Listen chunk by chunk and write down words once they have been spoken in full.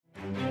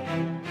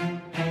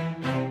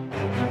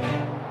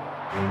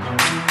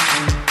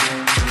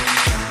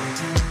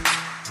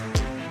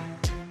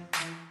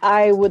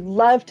I would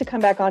love to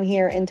come back on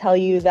here and tell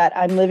you that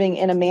I'm living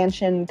in a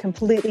mansion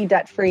completely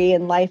debt-free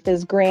and life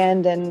is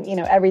grand and,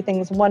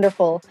 everything's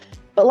wonderful.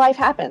 But life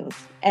happens,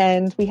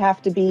 and we have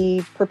to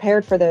be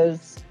prepared for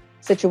those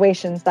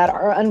situations that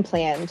are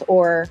unplanned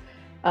or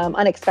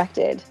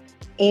unexpected.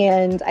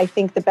 And I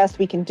think the best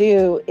we can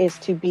do is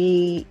to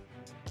be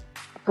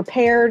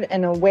prepared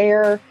and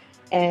aware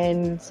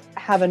and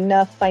have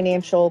enough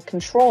financial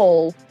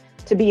control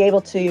to be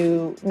able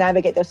to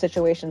navigate those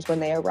situations when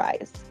they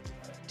arise.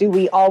 Do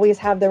we always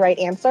have the right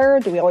answer?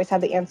 Do we always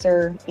have the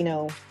answer,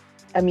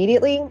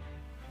 immediately?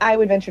 I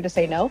would venture to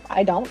say no,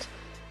 I don't.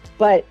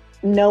 But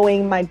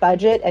knowing my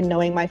budget and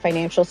knowing my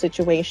financial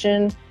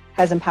situation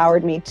has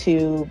empowered me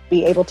to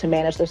be able to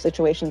manage those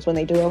situations when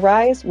they do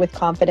arise with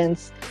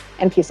confidence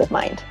and peace of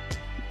mind.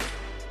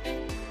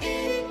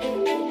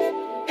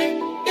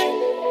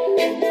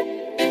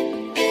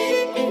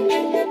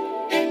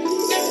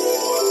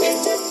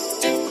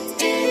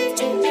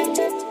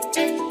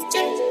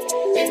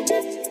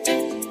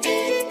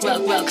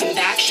 Welcome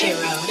back, hero.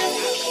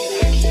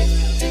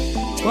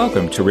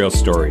 Welcome to Real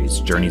Stories,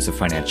 Journeys of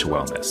Financial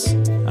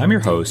Wellness. I'm your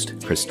host,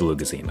 Chris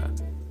DeLugazima.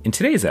 In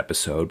today's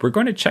episode, we're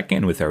going to check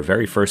in with our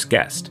very first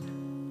guest.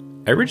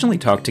 I originally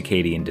talked to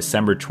Katie in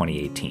December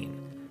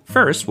 2018.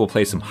 First, we'll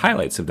play some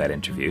highlights of that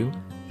interview.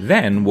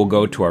 Then, we'll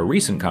go to our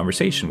recent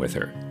conversation with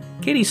her.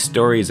 Katie's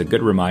story is a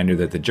good reminder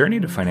that the journey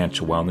to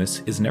financial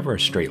wellness is never a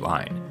straight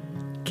line.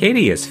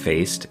 Katie has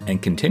faced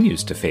and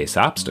continues to face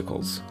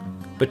obstacles,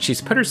 but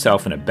she's put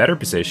herself in a better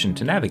position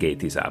to navigate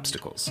these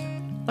obstacles.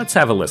 Let's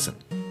have a listen.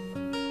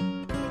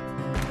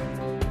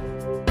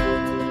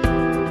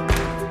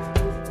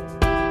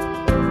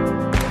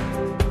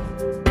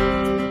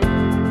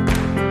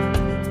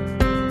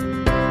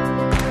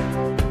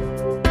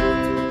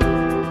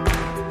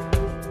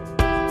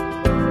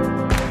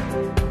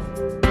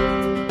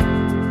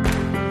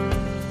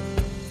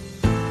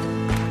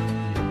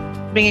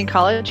 Being in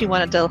college, you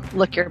wanted to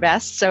look your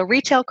best. So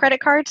retail credit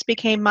cards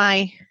became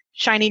my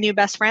shiny new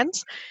best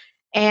friends.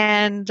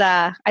 And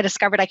I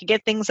discovered I could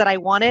get things that I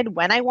wanted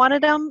when I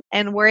wanted them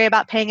and worry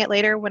about paying it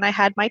later when I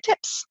had my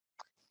tips.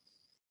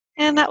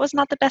 And that was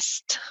not the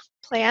best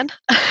plan.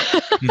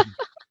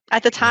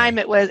 At the time,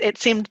 it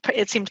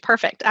seemed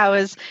perfect. I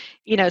was,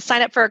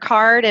 sign up for a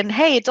card and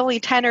hey, it's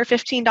only $10 or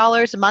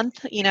 $15 a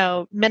month,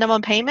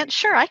 minimum payment.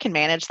 Sure, I can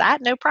manage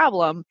that, no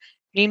problem.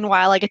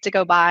 Meanwhile, I get to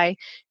go buy,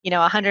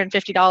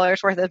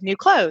 $150 worth of new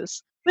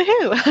clothes.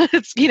 Woohoo!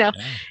 It's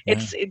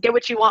it's get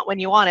what you want when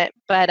you want it.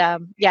 But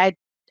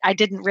I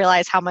didn't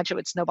realize how much it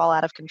would snowball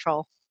out of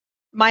control.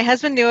 My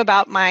husband knew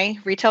about my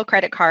retail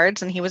credit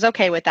cards, and he was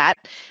okay with that.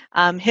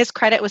 His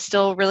credit was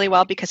still really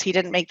well because he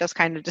didn't make those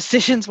kind of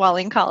decisions while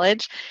in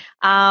college.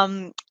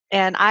 And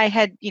I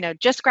had,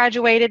 just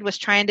graduated, was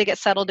trying to get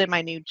settled in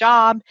my new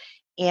job,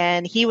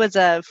 and he was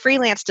a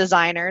freelance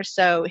designer,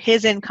 so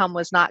his income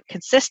was not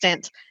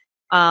consistent.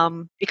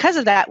 Because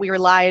of that, we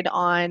relied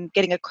on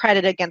getting a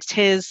credit against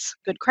his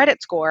good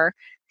credit score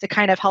to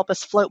kind of help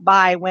us float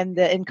by when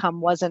the income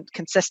wasn't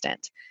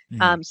consistent.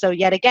 So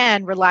yet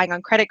again, relying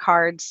on credit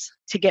cards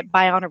to get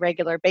by on a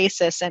regular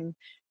basis and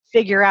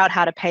figure out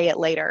how to pay it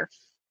later.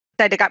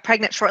 I got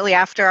pregnant shortly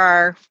after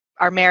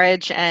our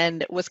marriage,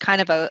 and it was kind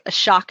of a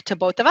shock to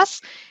both of us,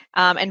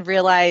 and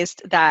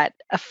realized that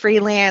a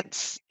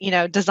freelance,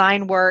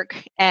 design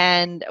work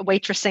and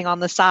waitressing on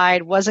the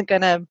side wasn't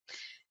going to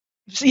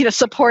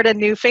support a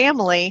new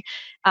family.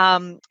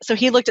 So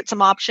he looked at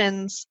some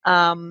options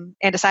and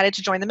decided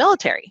to join the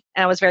military.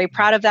 And I was very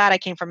proud of that. I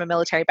came from a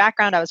military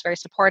background. I was very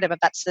supportive of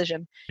that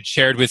decision. You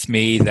shared with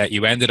me that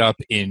you ended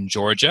up in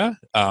Georgia.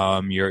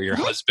 Your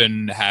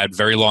husband had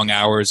very long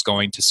hours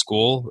going to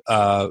school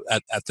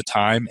at the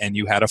time, and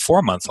you had a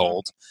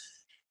 4-month-old.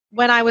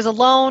 When I was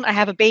alone, I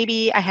have a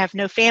baby, I have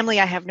no family,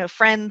 I have no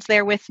friends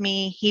there with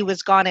me. He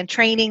was gone in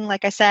training,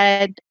 like I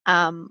said,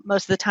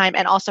 most of the time,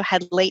 and also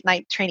had late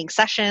night training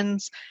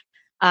sessions.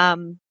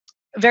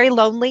 Very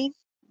lonely,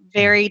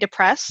 very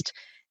depressed.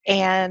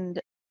 And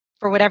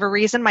for whatever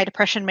reason, my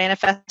depression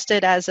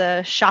manifested as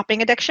a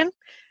shopping addiction.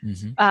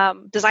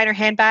 Designer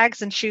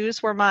handbags and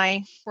shoes were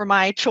my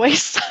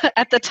choice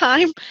at the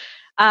time.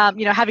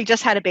 Having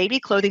just had a baby,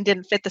 clothing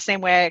didn't fit the same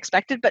way I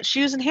expected, but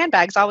shoes and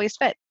handbags always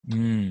fit.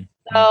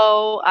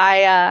 So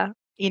I,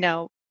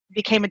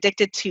 became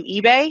addicted to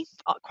eBay,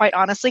 quite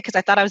honestly, because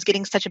I thought I was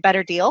getting such a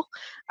better deal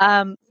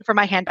for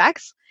my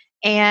handbags.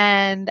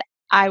 And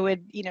I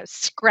would,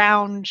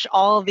 scrounge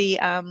all the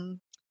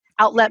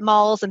outlet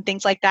malls and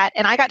things like that.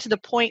 And I got to the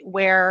point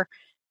where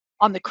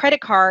on the credit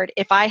card,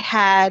 if I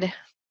had,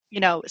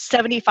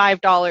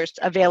 $75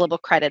 available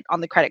credit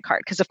on the credit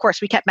card, because of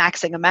course we kept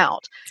maxing them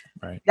out.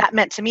 Right. That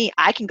meant to me,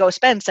 I can go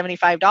spend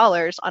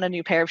 $75 on a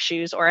new pair of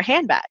shoes or a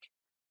handbag.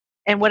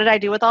 And what did I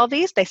do with all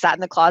these? They sat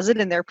in the closet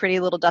in their pretty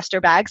little duster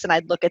bags, and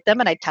I'd look at them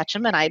and I'd touch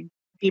them and I'd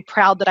be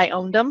proud that I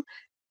owned them.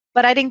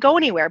 But I didn't go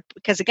anywhere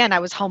because, again, I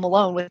was home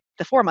alone with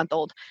the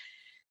 4-month-old.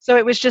 So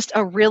it was just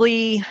a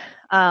really,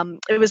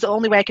 it was the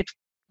only way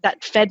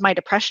that fed my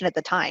depression at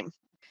the time.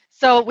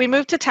 So we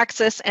moved to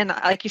Texas, and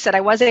like you said,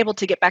 I was able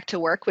to get back to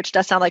work, which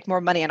does sound like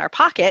more money in our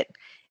pocket.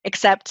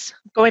 except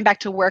going back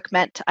to work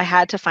meant I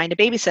had to find a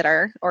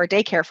babysitter or a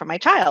daycare for my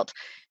child.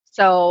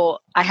 So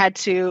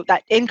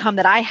that income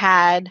that I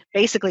had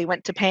basically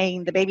went to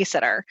paying the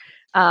babysitter.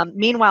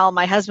 Meanwhile,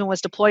 my husband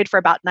was deployed for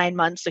about 9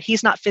 months, so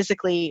he's not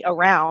physically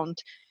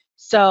around.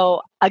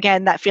 So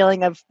again, that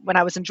feeling of when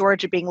I was in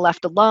Georgia being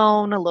left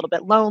alone, a little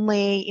bit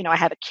lonely, I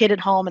have a kid at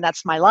home and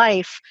that's my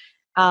life.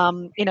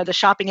 The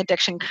shopping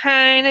addiction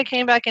kind of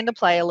came back into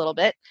play a little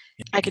bit.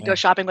 I could go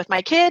shopping with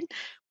my kid.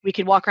 We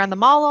could walk around the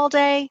mall all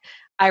day.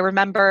 I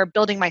remember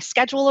building my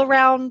schedule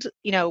around,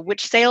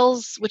 which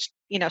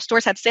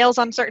stores had sales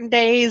on certain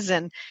days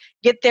and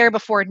get there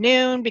before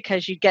noon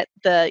because you get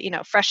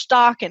the, fresh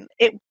stock. And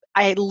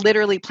I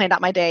literally planned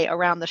out my day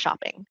around the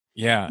shopping.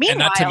 Yeah. Meanwhile, and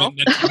not to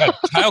mention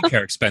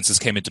childcare expenses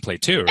came into play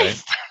too,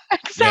 right?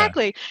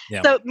 Exactly.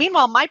 Yeah. So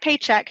meanwhile, my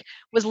paycheck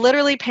was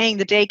literally paying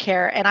the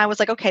daycare. And I was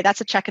like, okay,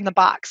 that's a check in the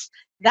box.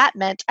 That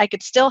meant I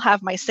could still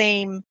have my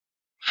same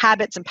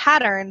habits and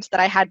patterns that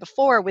I had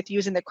before with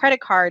using the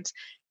credit cards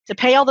to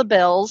pay all the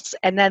bills.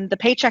 And then the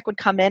paycheck would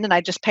come in and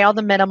I just pay all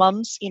the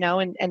minimums,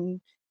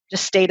 and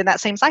just stayed in that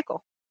same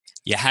cycle.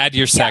 You had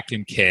your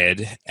second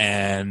kid,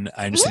 and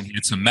I understand you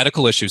had some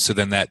medical issues. So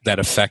then that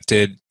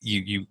affected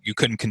you. You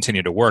couldn't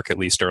continue to work, at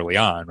least early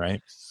on,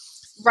 right?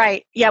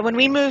 Right. Yeah. When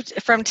we moved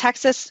from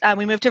Texas,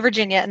 we moved to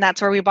Virginia, and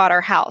that's where we bought our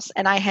house.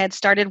 And I had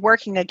started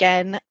working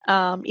again,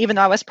 even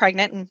though I was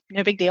pregnant, and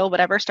no big deal,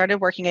 whatever,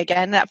 started working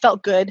again. That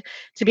felt good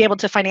to be able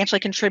to financially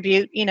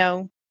contribute,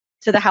 to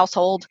the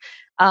household.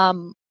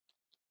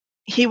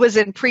 He was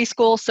in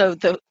preschool. So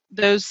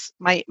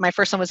my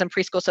first son was in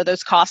preschool. So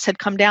those costs had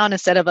come down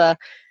instead of a,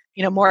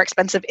 more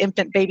expensive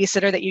infant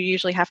babysitter that you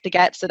usually have to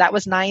get. So that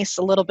was nice.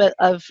 A little bit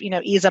of,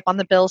 ease up on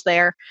the bills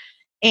there.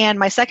 And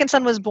my second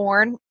son was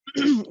born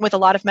with a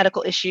lot of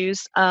medical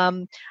issues.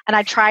 And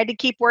I tried to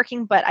keep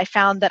working, but I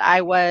found that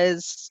I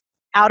was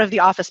out of the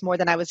office more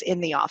than I was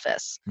in the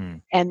office.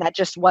 And that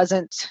just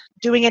wasn't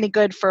doing any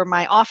good for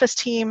my office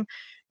team,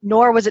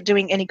 nor was it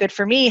doing any good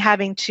for me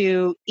having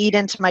to eat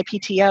into my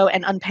PTO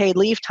and unpaid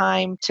leave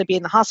time to be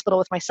in the hospital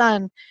with my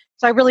son.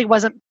 So I really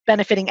wasn't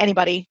benefiting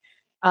anybody.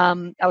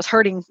 I was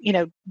hurting,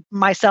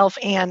 myself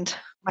and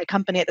my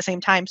company at the same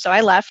time. So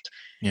I left.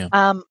 Yeah.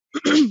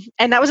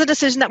 And that was a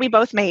decision that we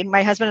both made.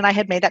 My husband and I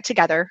had made that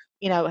together.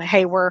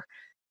 Hey, we're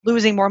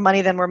losing more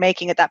money than we're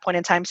making at that point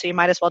in time. So you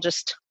might as well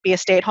just be a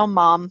stay-at-home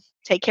mom,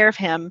 take care of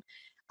him.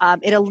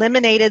 It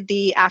eliminated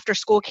the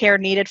after-school care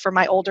needed for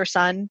my older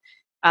son.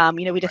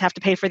 We didn't have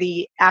to pay for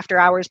the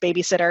after-hours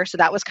babysitter. So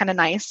that was kind of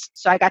nice.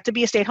 So I got to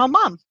be a stay-at-home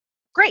mom.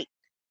 Great.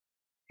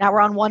 Now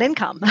we're on one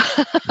income.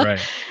 Right.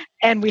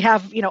 And we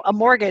have, a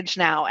mortgage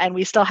now, and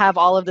we still have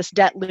all of this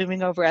debt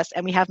looming over us,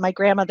 and we have my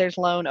grandmother's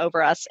loan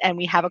over us, and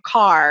we have a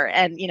car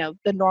and,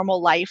 the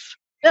normal life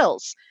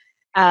bills.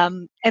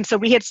 And so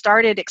we had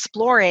started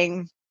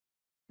exploring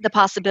the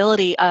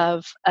possibility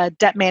of a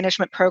debt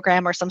management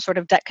program or some sort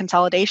of debt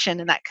consolidation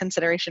in that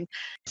consideration.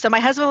 So my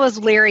husband was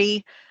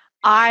leery.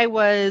 I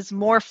was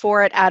more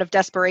for it out of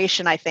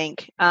desperation, I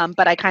think.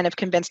 But I kind of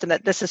convinced him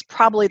that this is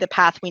probably the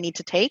path we need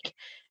to take.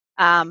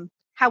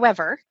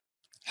 However,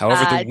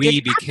 the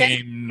we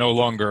became no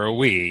longer a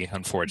we,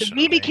 unfortunately.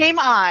 The we became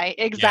I.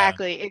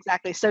 Exactly.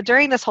 So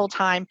during this whole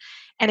time,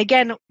 and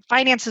again,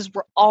 finances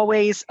were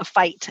always a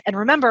fight. And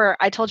remember,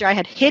 I told you I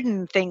had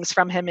hidden things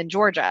from him in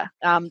Georgia,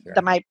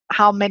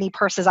 how many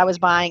purses I was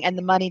buying, and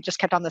the money just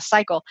kept on the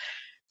cycle.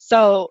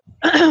 So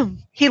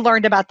he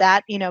learned about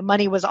that.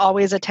 Money was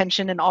always a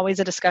tension and always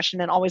a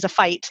discussion and always a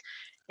fight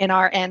in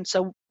our end.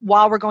 So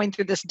while we're going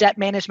through this debt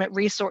management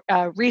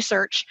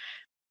research,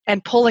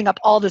 and pulling up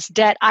all this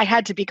debt, I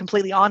had to be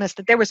completely honest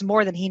that there was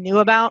more than he knew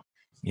about.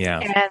 Yeah.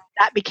 And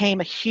that became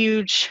a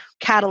huge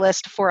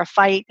catalyst for a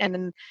fight. And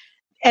then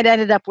it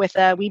ended up with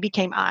we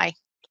became I.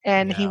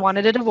 And he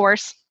wanted a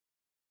divorce.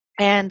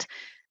 And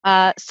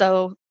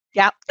the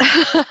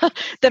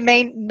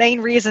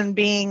main reason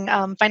being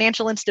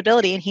financial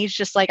instability. And he's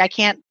just like, I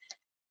can't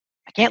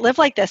live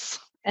like this.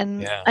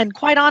 And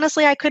quite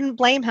honestly, I couldn't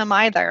blame him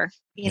either.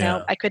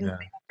 I couldn't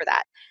blame him for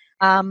that.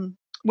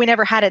 We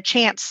never had a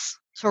chance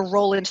to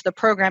roll into the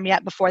program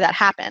yet before that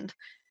happened.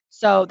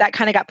 So that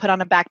kind of got put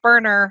on a back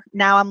burner.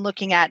 Now I'm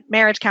looking at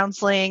marriage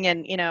counseling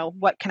and,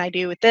 what can I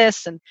do with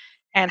this? And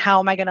where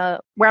am I going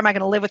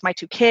to live with my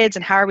two kids,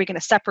 and how are we going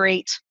to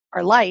separate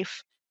our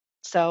life?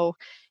 So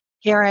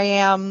here I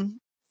am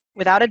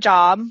without a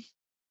job,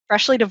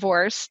 freshly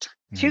divorced,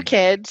 two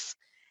kids,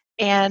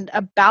 and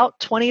about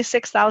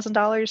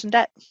 $26,000 in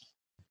debt.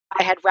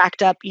 I had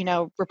racked up,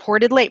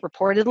 reported late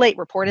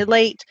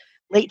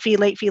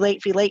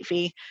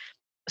fee.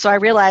 So I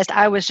realized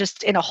I was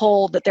just in a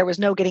hole that there was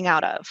no getting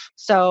out of.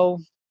 So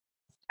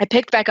I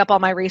picked back up all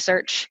my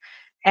research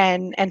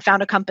and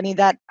found a company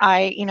that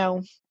I,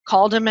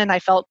 called them, and I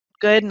felt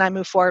good, and I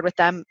moved forward with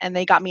them, and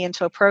they got me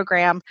into a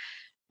program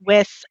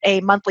with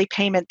a monthly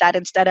payment that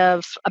instead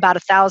of about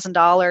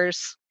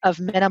 $1,000 of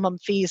minimum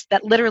fees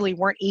that literally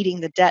weren't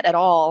eating the debt at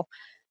all,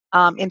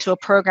 into a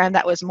program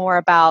that was more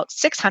about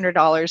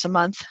 $600 a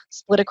month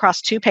split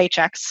across 2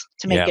 paychecks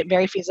to make it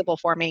very feasible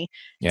for me.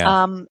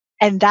 Yeah.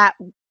 And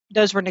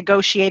those were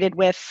negotiated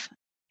with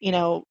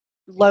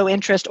low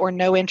interest or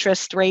no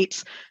interest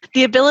rates,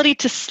 the ability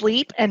to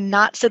sleep and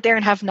not sit there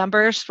and have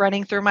numbers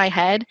running through my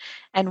head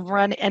and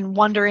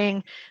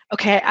wondering,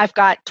 okay, I've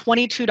got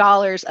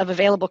 $22 of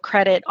available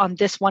credit on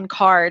this one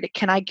card.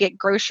 Can I get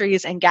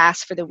groceries and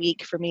gas for the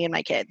week for me and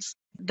my kids?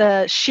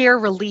 The sheer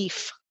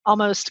relief,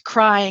 almost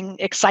crying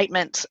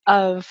excitement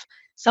of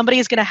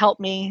somebody's going to help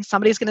me.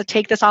 Somebody's going to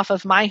take this off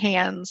of my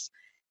hands.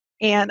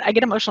 And I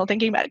get emotional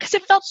thinking about it because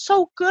it felt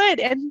so good.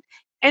 And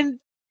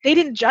they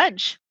didn't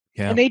judge.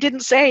 Yeah. And they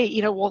didn't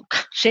say, well,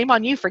 shame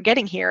on you for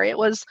getting here. It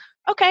was,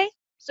 okay,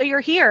 so you're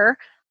here.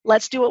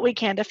 Let's do what we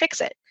can to fix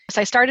it.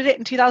 So I started it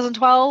in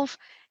 2012.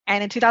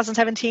 And in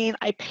 2017,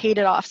 I paid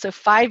it off. So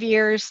 5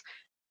 years,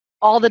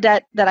 all the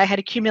debt that I had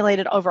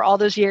accumulated over all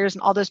those years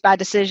and all those bad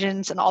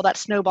decisions and all that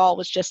snowball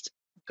was just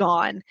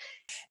gone.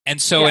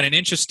 And so in an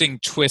interesting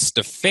twist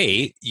of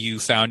fate, you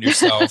found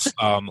yourself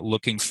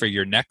looking for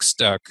your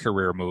next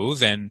career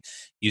move, and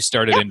you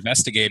started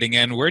investigating.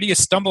 And where do you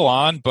stumble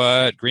on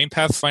but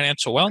GreenPath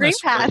Financial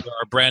Wellness, where you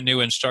are a brand new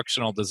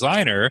instructional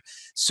designer.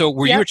 So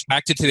were you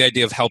attracted to the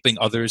idea of helping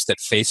others that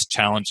face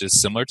challenges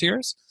similar to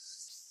yours?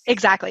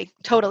 Exactly.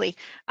 Totally.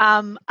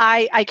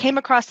 I came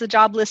across the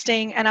job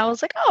listing and I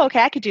was like, oh,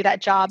 okay, I could do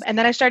that job. And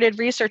then I started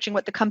researching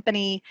what the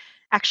company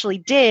actually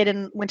did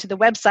and went to the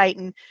website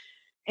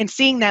and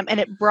seeing them, and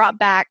it brought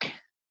back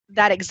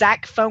that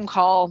exact phone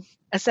call.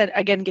 I said,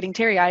 again, getting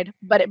teary-eyed,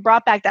 but it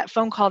brought back that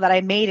phone call that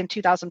I made in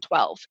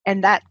 2012,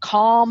 and that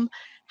calm,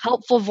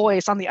 helpful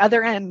voice on the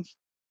other end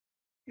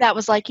that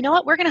was like, you know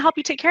what, we're going to help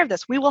you take care of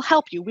this. We will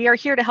help you. We are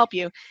here to help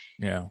you.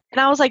 Yeah.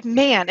 And I was like,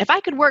 man, if I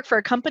could work for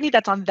a company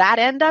that's on that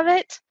end of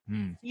it,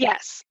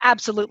 yes,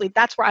 absolutely.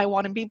 That's where I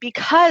want to be,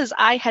 because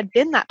I had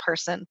been that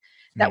person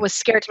that was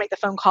scared to make the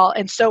phone call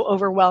and so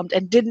overwhelmed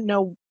and didn't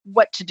know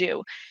what to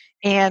do.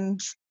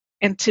 And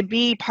to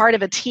be part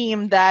of a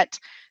team that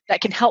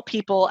can help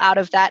people out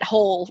of that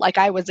hole like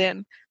I was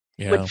in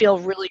would feel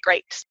really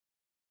great.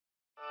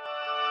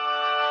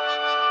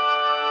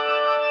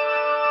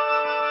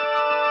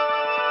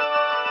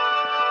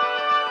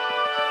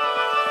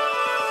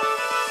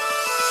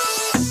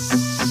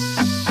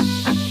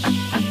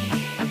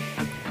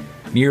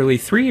 Nearly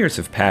 3 years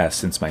have passed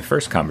since my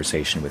first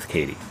conversation with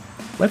Katie.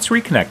 Let's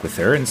reconnect with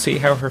her and see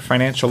how her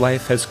financial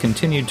life has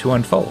continued to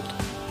unfold.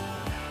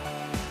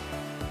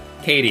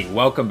 Katie,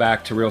 welcome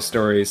back to Real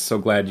Stories. So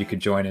glad you could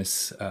join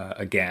us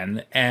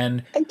again.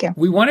 And thank you.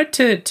 We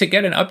wanted to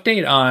get an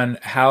update on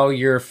how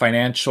your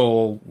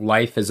financial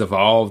life has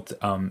evolved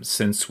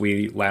since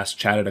we last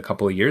chatted a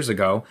couple of years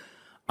ago.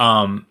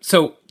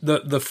 So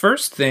the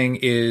first thing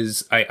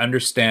is, I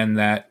understand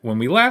that when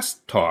we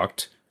last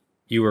talked,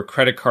 you were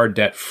credit card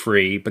debt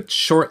free, but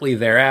shortly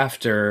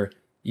thereafter,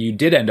 you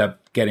did end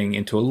up getting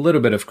into a little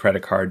bit of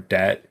credit card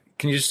debt.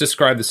 Can you just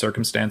describe the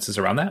circumstances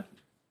around that?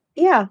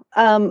 Yeah.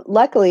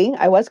 Luckily,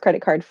 I was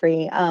credit card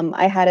free.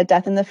 I had a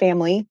death in the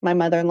family. My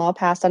mother-in-law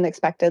passed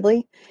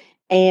unexpectedly.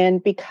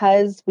 And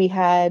because we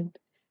had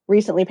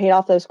recently paid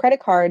off those credit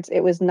cards,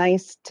 it was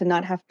nice to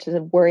not have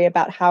to worry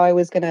about how I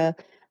was going to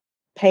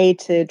pay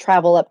to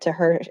travel up to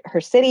her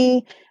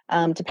city,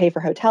 to pay for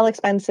hotel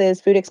expenses,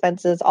 food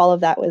expenses. All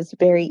of that was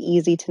very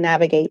easy to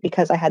navigate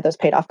because I had those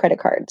paid off credit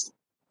cards.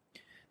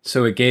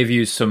 So it gave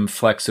you some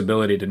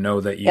flexibility to know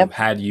that you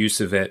had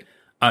use of it.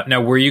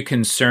 Now, were you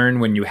concerned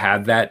when you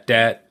had that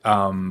debt?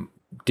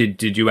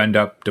 Did you end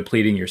up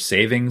depleting your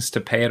savings to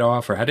pay it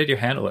off, or how did you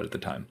handle it at the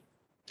time?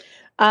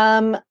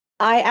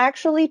 I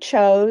actually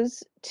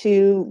chose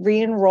to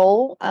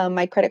re-enroll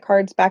my credit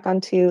cards back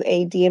onto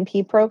a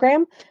DMP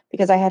program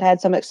because I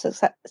had so much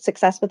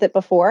success with it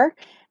before.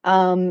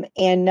 And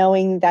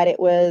knowing that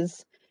it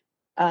was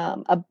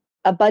a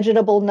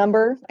budgetable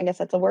number, I guess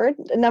that's a word,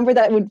 a number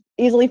that would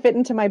easily fit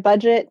into my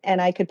budget,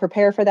 and I could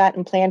prepare for that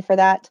and plan for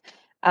that.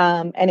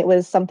 And it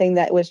was something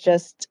that was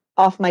just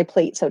off my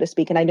plate, so to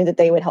speak, and I knew that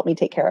they would help me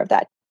take care of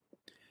that.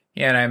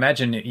 Yeah, and I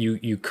imagine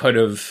you could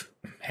have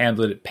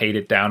handled it, paid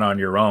it down on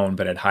your own,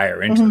 but at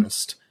higher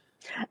interest.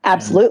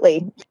 Absolutely.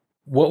 And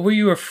what were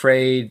you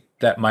afraid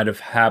that might have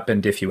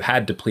happened if you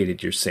had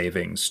depleted your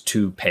savings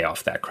to pay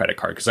off that credit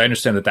card? Because I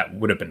understand that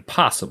would have been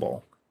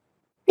possible.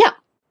 Yeah,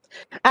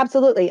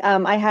 absolutely.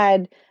 I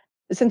had,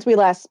 since we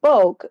last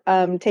spoke,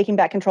 taking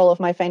back control of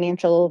my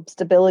financial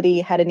stability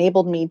had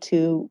enabled me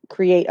to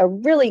create a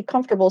really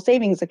comfortable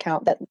savings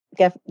account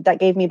that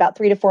gave me about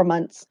 3 to 4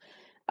 months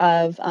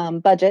of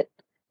budget,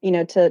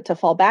 to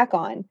fall back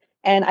on.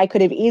 And I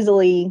could have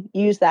easily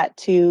used that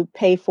to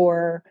pay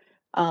for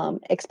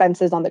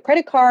expenses on the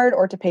credit card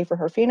or to pay for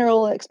her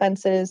funeral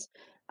expenses.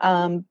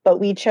 But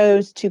we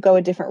chose to go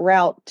a different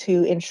route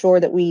to ensure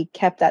that we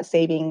kept that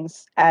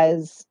savings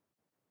as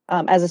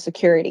a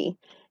security.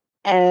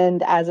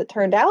 And as it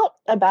turned out,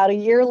 about a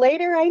year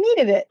later, I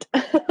needed it.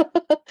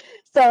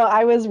 So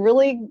I was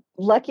really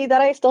lucky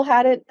that I still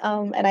had it.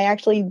 And I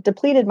actually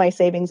depleted my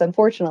savings,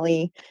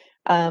 unfortunately,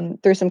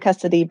 through some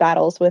custody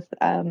battles with,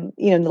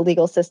 in the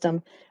legal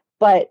system.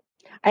 But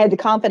I had the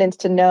confidence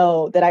to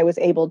know that I was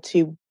able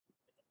to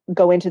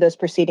go into those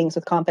proceedings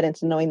with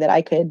confidence and knowing that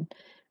I could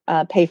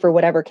pay for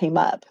whatever came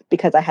up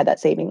because I had that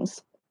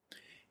savings.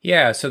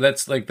 Yeah, so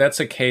that's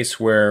a case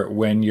where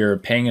when you're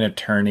paying an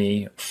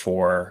attorney Hmm.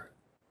 for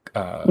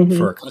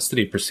a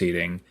custody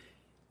proceeding,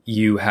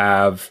 you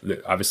have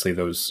obviously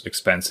those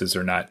expenses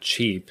are not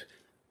cheap.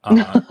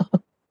 Uh,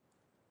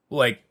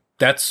 like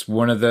that's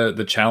one of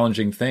the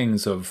challenging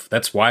things of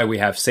that's why we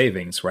have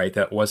savings, right?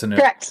 That wasn't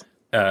Correct.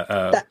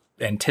 a That,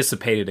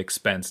 anticipated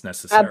expense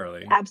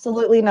necessarily.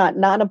 absolutely not.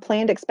 Not a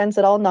planned expense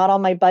at all. Not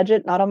on my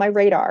budget. Not on my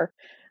radar.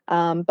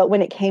 But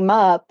when it came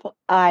up,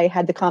 I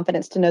had the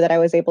confidence to know that I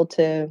was able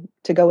to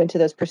go into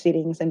those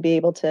proceedings and be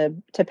able to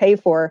pay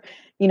for,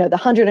 the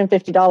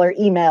 $150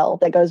 email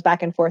that goes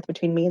back and forth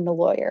between me and the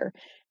lawyer,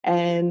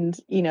 and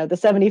the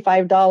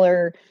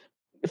 $75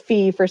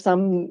 fee for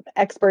some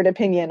expert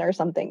opinion or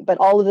something. But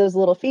all of those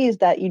little fees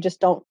that you just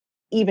don't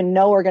even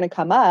know are going to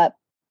come up,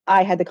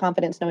 I had the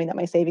confidence knowing that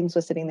my savings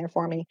was sitting there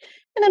for me.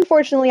 And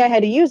unfortunately, I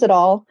had to use it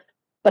all,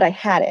 but I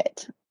had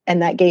it.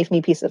 And that gave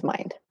me peace of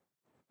mind.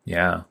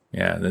 Yeah,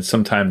 yeah. That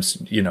sometimes,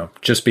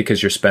 just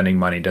because you're spending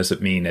money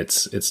doesn't mean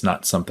it's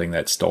not something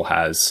that still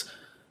has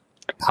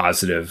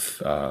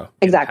positive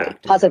Exactly.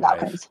 impact in your Positive life.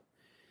 outcomes.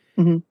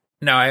 Hmm.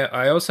 Now,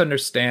 I also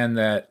understand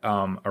that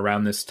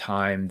around this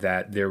time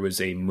that there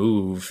was a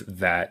move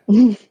that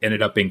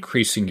ended up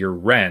increasing your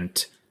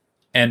rent.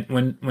 And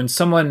when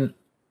someone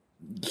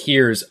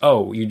hears,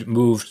 oh, you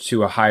moved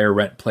to a higher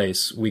rent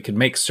place, we could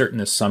make certain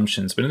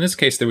assumptions. But in this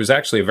case, there was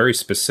actually a very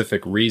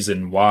specific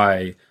reason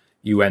why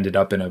you ended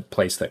up in a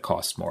place that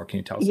costs more. Can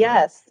you tell us about that?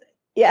 Yes.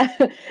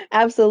 Yeah,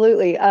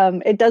 absolutely.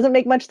 It doesn't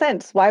make much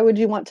sense. Why would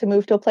you want to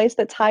move to a place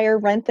that's higher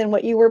rent than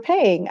what you were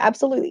paying?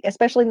 Absolutely.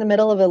 Especially in the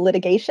middle of a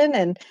litigation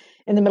and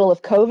in the middle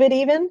of COVID,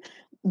 even.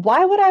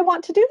 Why would I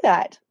want to do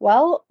that?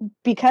 Well,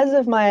 because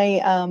of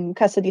my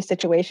custody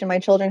situation, my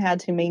children had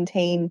to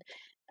maintain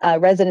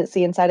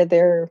residency inside of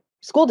their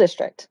school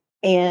district.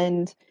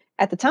 And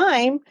at the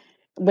time,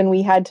 when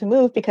we had to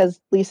move because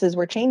leases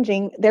were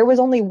changing, there was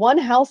only one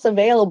house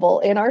available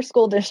in our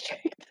school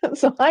district.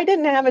 So I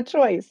didn't have a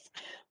choice.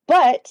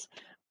 But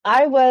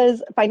I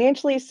was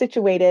financially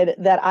situated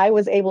that I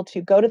was able to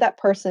go to that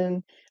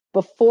person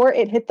before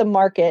it hit the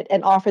market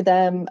and offer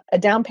them a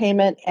down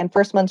payment and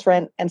first month's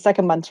rent and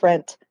second month's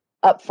rent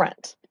up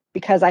front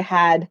because I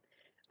had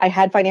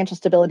financial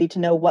stability to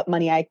know what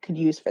money I could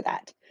use for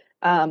that.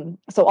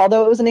 So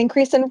although it was an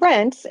increase in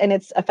rent and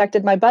it's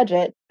affected my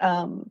budget,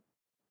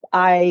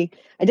 I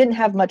didn't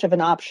have much of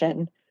an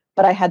option,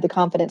 but I had the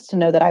confidence to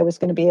know that I was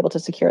going to be able to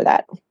secure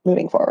that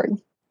moving forward.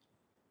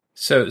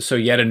 So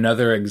yet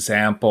another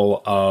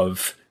example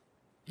of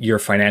your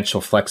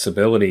financial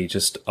flexibility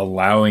just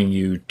allowing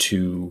you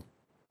to,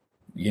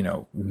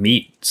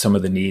 meet some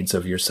of the needs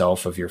of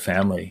yourself, of your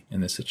family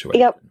in this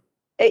situation. Yep.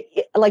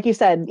 Like you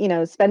said,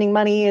 spending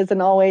money isn't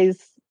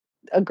always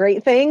a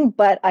great thing,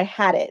 but I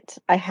had it.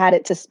 I had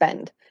it to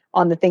spend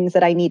on the things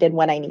that I needed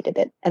when I needed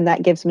it. And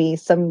that gives me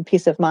some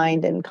peace of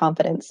mind and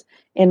confidence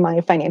in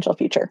my financial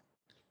future.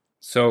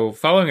 So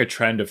following a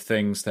trend of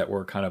things that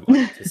were kind of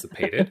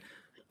unanticipated,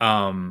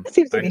 It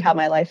seems to be how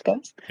my life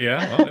goes.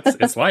 yeah, well,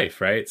 it's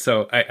life, right?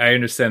 So I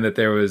understand that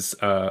there was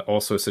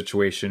also a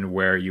situation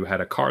where you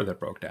had a car that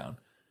broke down.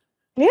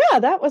 Yeah,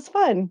 that was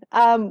fun.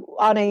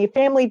 On a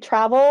family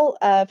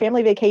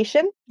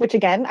vacation, which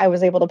again, I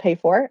was able to pay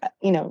for,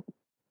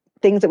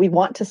 things that we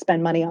want to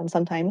spend money on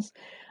sometimes.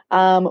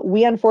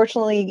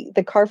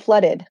 The car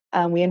flooded.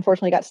 We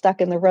unfortunately got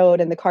stuck in the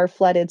road and the car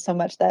flooded so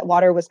much that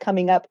water was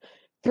coming up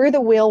through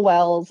the wheel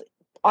wells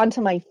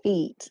onto my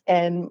feet.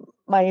 And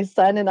my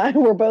son and I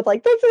were both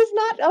like, this is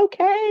not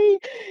okay.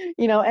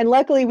 And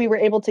luckily we were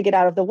able to get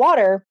out of the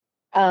water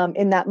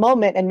in that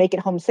moment and make it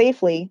home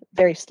safely,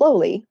 very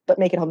slowly, but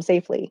make it home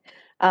safely.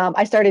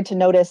 I started to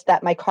notice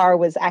that my car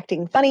was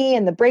acting funny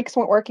and the brakes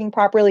weren't working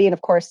properly. And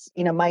of course,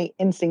 my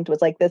instinct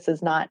was like, this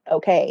is not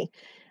okay.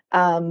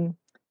 Um,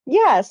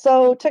 yeah,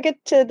 so took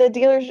it to the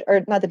dealers,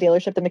 or not the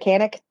dealership, the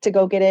mechanic to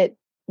go get it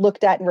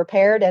looked at and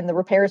repaired. And the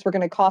repairs were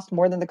going to cost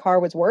more than the car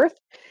was worth.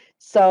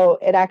 So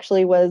it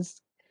actually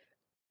was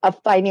a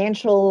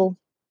financial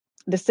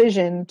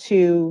decision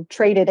to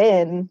trade it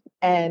in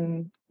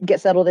and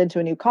get settled into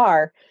a new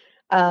car.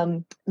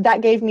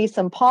 That gave me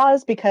some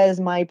pause because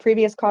my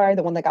previous car,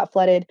 the one that got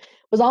flooded,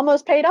 was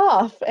almost paid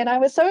off. And I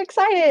was so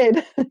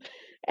excited.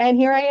 And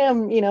here I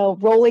am,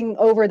 rolling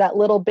over that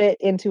little bit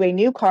into a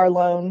new car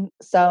loan.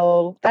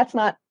 So that's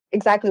not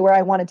exactly where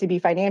I wanted to be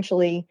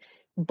financially,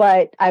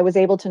 but I was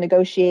able to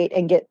negotiate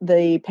and get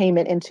the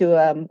payment into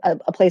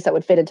a place that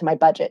would fit into my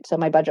budget. So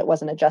my budget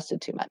wasn't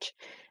adjusted too much.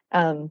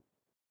 Um,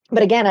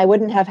 but again, I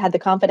wouldn't have had the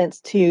confidence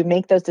to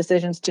make those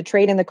decisions to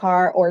trade in the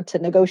car or to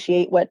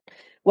negotiate what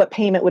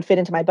payment would fit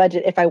into my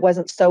budget if I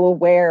wasn't so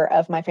aware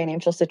of my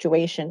financial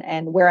situation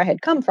and where I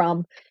had come from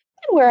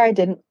and where I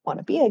didn't want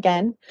to be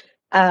again,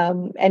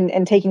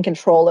 and taking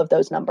control of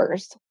those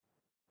numbers.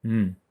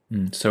 Mm.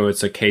 So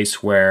it's a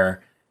case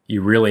where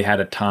you really had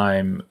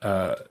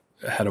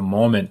had a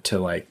moment to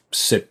like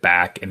sit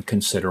back and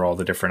consider all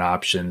the different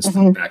options,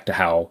 think back to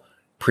how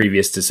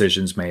previous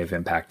decisions may have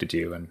impacted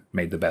you and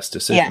made the best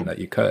decision that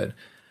you could.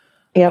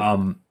 Yep.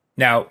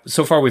 Now,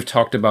 so far we've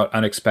talked about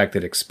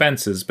unexpected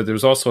expenses, but there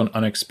was also an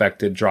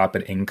unexpected drop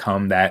in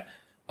income that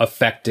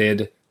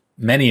affected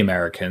many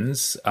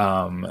Americans,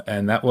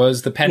 and that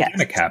was the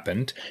pandemic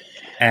happened.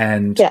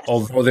 And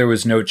although there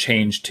was no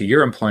change to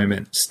your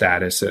employment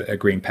status at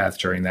GreenPath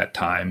during that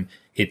time,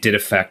 it did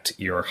affect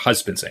your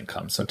husband's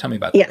income. So tell me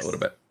about that a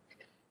little bit.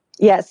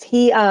 Yes,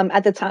 he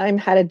at the time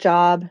had a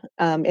job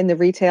in the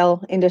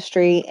retail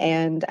industry,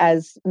 and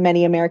as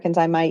many Americans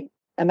I might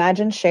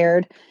imagine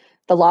shared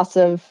the loss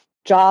of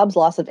jobs,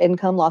 loss of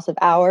income, loss of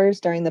hours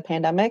during the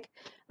pandemic.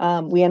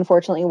 We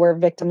unfortunately were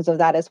victims of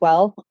that as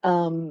well.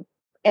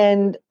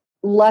 And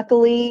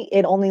luckily,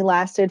 it only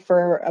lasted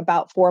for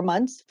about 4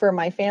 months for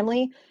my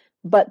family.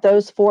 But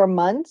those 4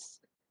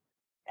 months,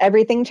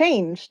 everything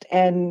changed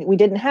and we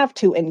didn't have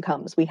two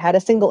incomes. We had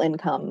a single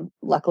income.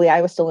 Luckily,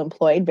 I was still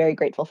employed, very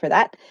grateful for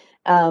that.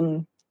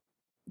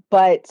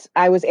 But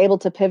I was able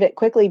to pivot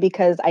quickly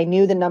because I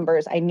knew the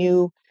numbers. I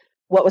knew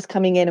what was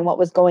coming in and what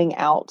was going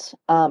out.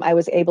 I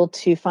was able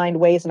to find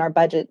ways in our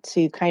budget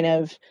to kind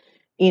of,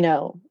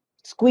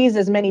 squeeze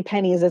as many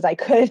pennies as I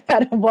could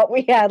out of what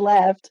we had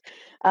left.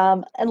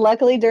 And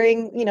luckily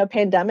during,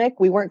 pandemic,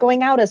 we weren't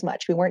going out as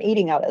much. We weren't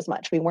eating out as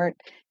much. We weren't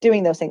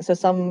doing those things. So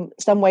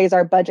some ways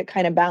our budget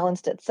kind of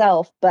balanced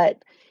itself,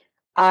 but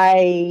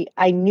I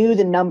knew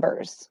the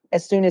numbers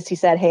as soon as he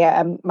said, "Hey,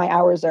 my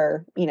hours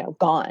are,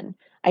 gone."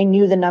 I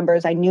knew the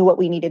numbers. I knew what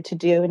we needed to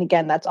do. And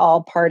again, that's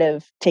all part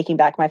of taking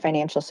back my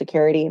financial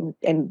security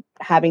and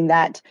having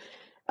that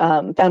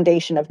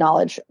foundation of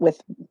knowledge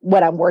with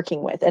what I'm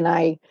working with. And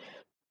I,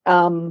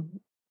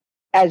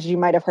 as you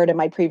might have heard in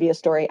my previous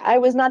story, I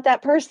was not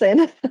that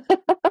person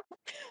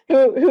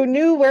who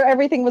knew where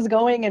everything was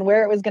going and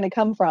where it was going to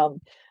come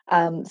from.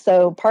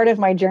 So part of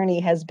my journey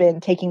has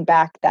been taking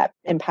back that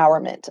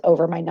empowerment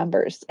over my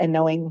numbers and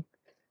knowing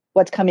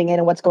what's coming in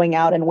and what's going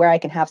out and where I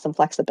can have some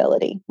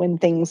flexibility when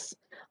things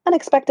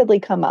unexpectedly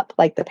come up,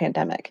 like the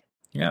pandemic.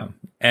 Yeah.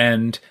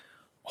 And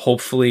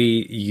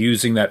hopefully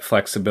using that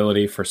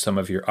flexibility for some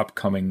of your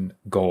upcoming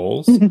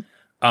goals.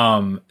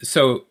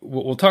 So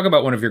we'll talk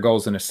about one of your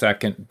goals in a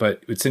second,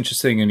 but it's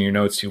interesting in your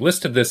notes, you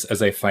listed this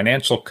as a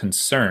financial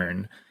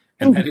concern,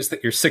 and that is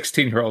that your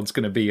 16-year-old is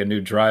going to be a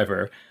new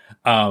driver.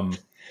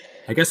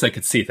 I guess I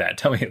could see that.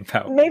 Tell me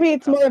about. Maybe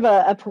it's more of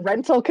a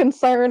parental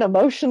concern,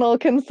 emotional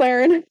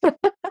concern.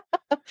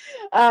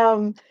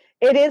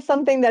 It is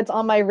something that's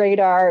on my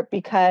radar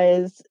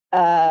because,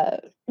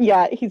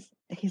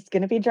 he's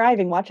going to be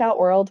driving. Watch out,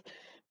 world.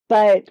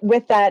 But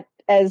with that,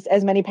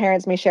 as many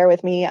parents may share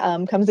with me,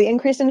 comes the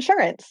increased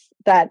insurance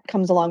that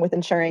comes along with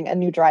insuring a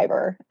new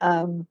driver.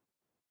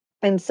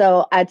 And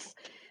so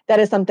that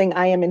is something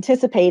I am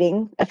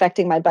anticipating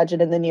affecting my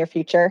budget in the near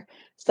future.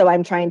 So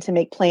I'm trying to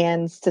make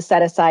plans to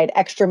set aside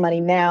extra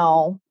money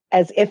now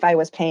as if I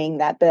was paying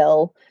that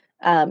bill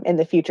in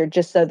the future,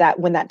 just so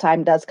that when that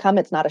time does come,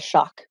 it's not a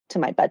shock to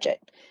my budget.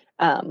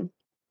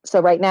 So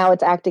right now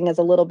it's acting as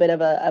a little bit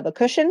of a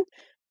cushion,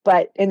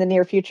 but in the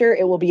near future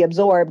it will be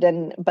absorbed,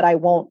 but I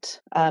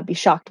won't be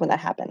shocked when that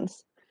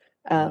happens.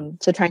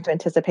 So trying to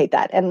anticipate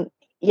that. And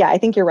yeah, I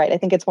think you're right. I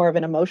think it's more of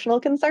an emotional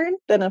concern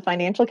than a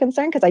financial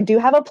concern because I do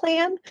have a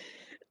plan.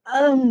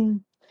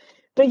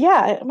 But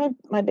yeah,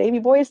 my baby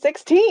boy is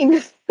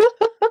 16.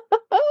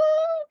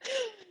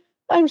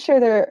 I'm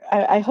sure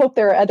I hope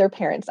there are other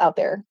parents out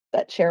there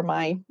that share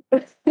my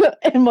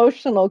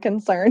emotional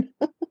concern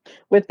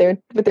with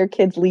their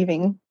kids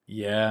leaving.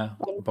 Yeah,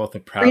 both a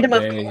proud freedom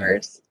day, of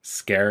course,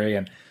 scary.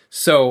 And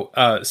so,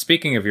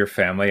 speaking of your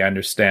family, I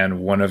understand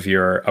one of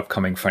your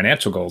upcoming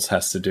financial goals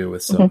has to do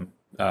with some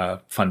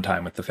fun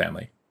time with the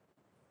family.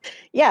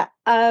 Yeah.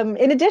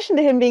 In addition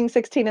to him being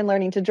 16 and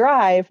learning to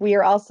drive, we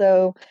are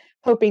also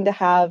hoping to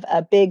have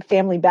a big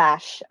family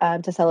bash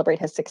to celebrate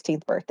his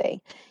 16th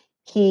birthday.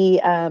 He,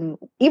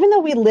 even though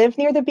we live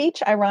near the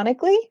beach,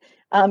 ironically,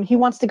 he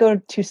wants to go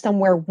to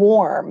somewhere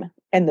warm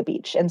in the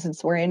beach. And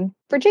since we're in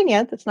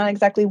Virginia, it's not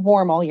exactly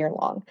warm all year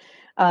long.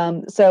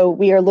 So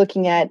we are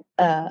looking at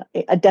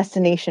a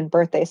destination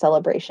birthday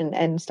celebration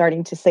and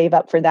starting to save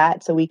up for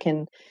that so we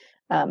can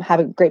have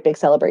a great big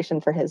celebration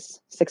for his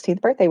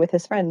 16th birthday with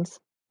his friends.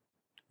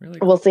 Really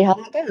cool. We'll see how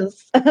that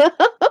goes.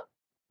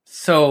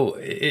 So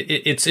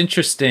it's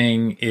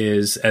interesting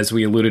is, as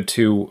we alluded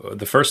to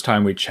the first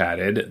time we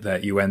chatted,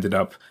 that you ended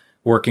up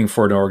working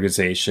for an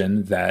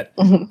organization that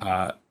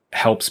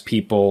helps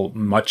people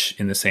much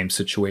in the same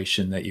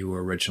situation that you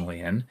were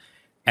originally in.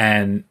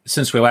 And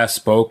since we last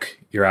spoke,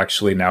 you're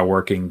actually now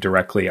working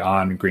directly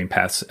on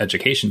GreenPath's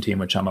education team,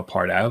 which I'm a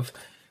part of.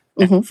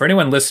 And for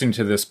anyone listening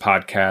to this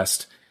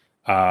podcast,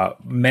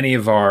 many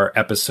of our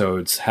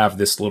episodes have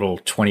this little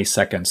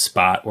 20-second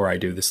spot where I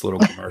do this little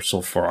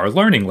commercial for our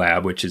Learning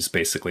Lab, which is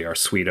basically our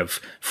suite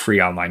of free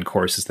online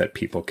courses that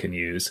people can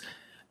use.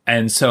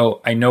 And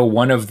so I know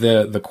one of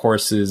the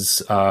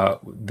courses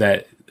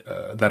that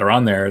are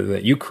on there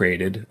that you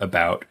created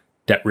about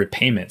debt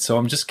repayment. So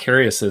I'm just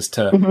curious as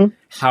to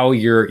how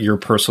your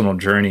personal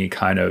journey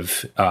kind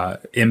of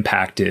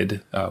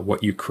impacted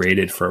what you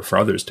created for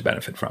others to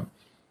benefit from.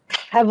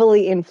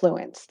 Heavily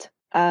influenced.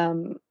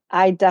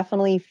 I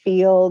definitely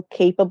feel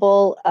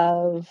capable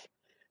of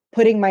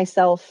putting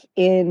myself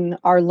in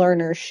our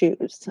learner's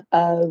shoes,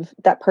 of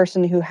that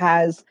person who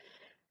has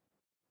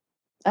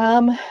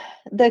um,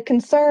 the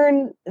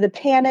concern, the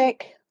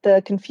panic,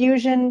 the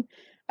confusion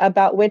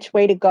about which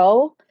way to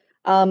go.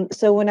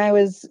 So when I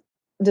was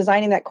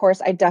designing that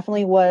course, I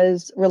definitely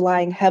was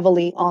relying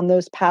heavily on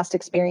those past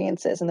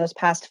experiences and those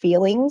past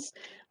feelings,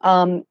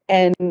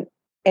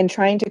 and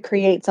trying to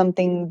create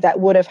something that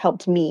would have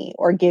helped me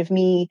or give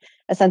me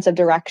a sense of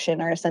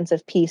direction or a sense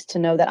of peace to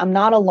know that I'm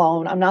not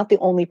alone. I'm not the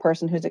only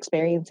person who's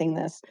experiencing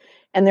this.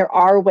 And there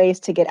are ways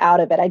to get out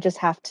of it. I just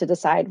have to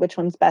decide which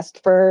one's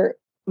best for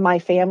my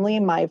family,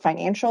 my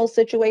financial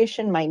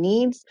situation, my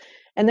needs.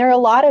 And there are a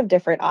lot of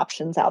different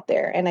options out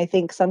there. And I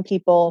think some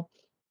people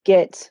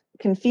get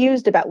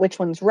confused about which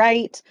one's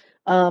right.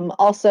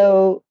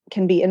 Also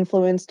can be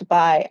influenced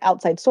by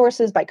outside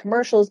sources, by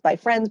commercials, by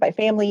friends, by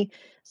family.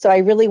 So I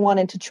really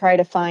wanted to try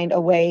to find a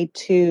way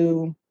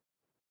to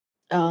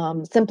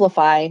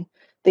simplify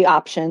the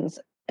options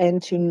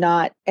and to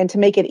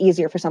make it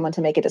easier for someone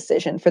to make a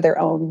decision for their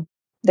own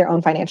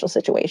financial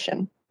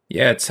situation.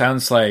 Yeah, it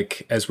sounds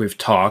like, as we've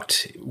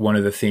talked, one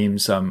of the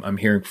themes I'm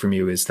hearing from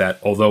you is that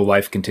although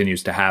life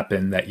continues to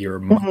happen, that you're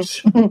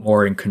much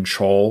more in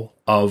control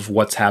of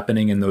what's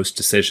happening in those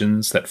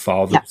decisions that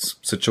follow those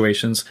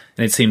situations.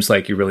 And it seems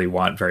like you really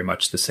want very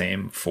much the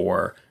same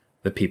for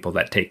the people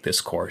that take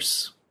this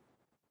course.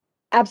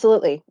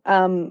 Absolutely.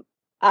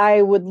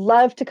 I would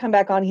love to come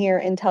back on here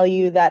and tell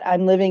you that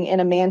I'm living in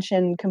a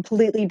mansion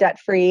completely debt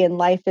free and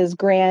life is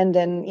grand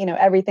and,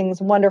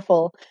 everything's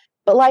wonderful.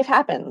 But life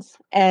happens,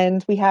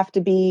 and we have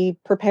to be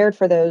prepared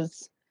for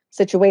those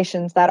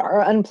situations that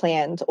are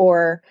unplanned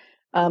or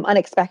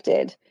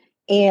unexpected.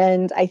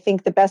 And I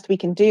think the best we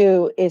can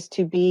do is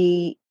to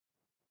be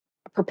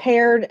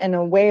prepared and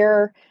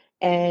aware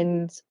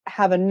and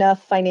have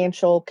enough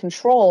financial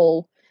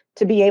control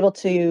to be able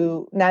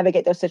to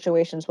navigate those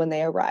situations when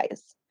they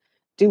arise.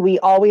 Do we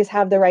always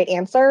have the right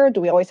answer?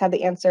 Do we always have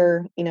the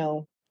answer,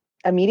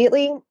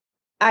 immediately?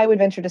 I would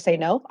venture to say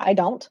no, I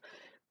don't.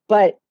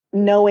 But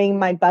knowing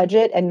my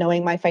budget and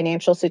knowing my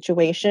financial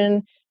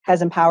situation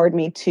has empowered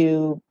me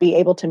to be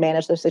able to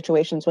manage those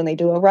situations when they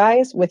do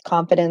arise with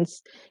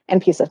confidence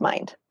and peace of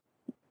mind.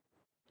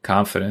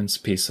 Confidence,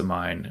 peace of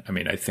mind. I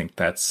mean, I think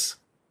that's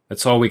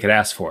all we could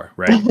ask for,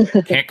 right?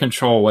 Can't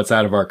control what's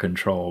out of our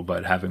control,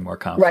 but having more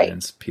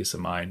confidence, peace of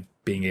mind,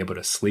 being able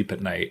to sleep at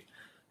night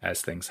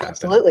as things happen.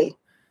 Absolutely.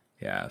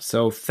 Yeah.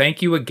 So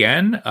thank you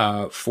again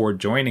for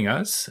joining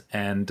us.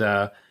 And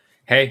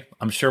hey,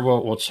 I'm sure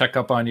we'll check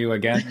up on you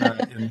again.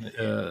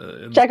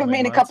 Check with me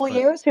in a couple of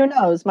years. Who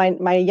knows?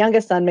 My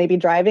youngest son may be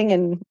driving,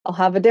 and I'll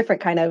have a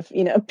different kind of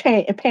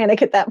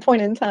panic at that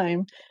point in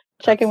time.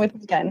 Check in with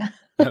me again.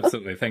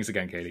 Absolutely. Thanks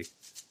again, Katie.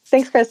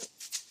 Thanks, Chris.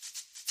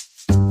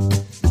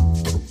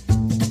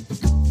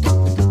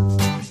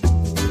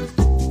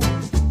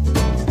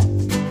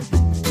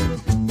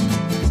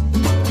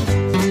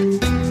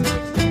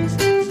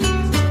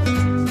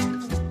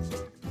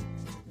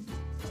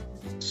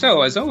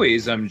 So, as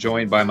always, I'm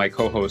joined by my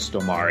co-host,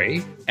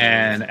 Omari.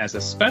 And as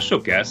a special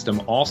guest,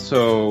 I'm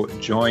also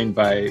joined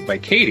by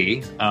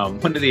Katie.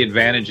 One of the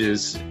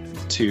advantages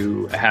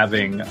to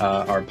having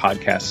our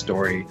podcast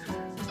story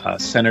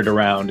centered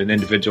around an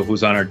individual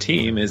who's on our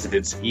team is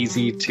it's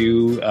easy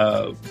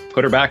to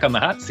put her back on the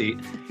hot seat.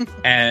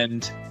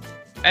 And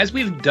as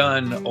we've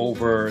done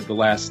over the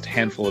last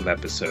handful of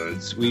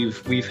episodes,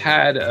 we've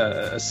had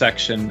a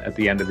section at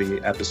the end of the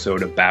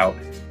episode about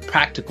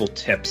practical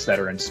tips that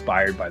are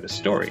inspired by the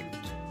story.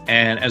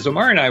 And as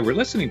Omar and I were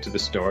listening to the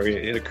story,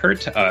 it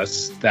occurred to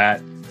us that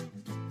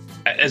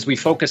as we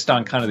focused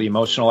on kind of the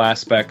emotional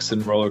aspects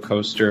and roller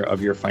coaster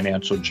of your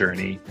financial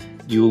journey,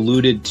 you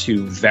alluded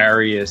to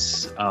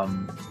various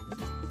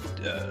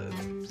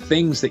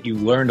things that you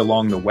learned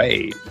along the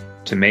way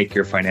to make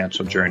your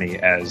financial journey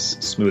as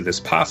smooth as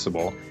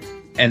possible.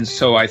 And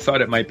so I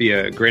thought it might be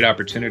a great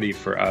opportunity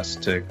for us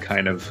to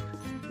kind of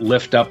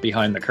lift up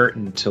behind the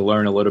curtain to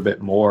learn a little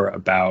bit more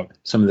about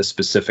some of the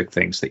specific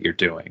things that you're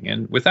doing.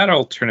 And with that,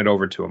 I'll turn it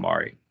over to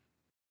Omari.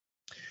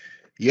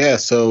 Yeah,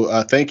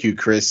 so thank you,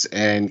 Chris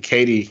and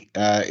Katie.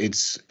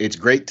 It's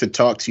great to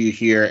talk to you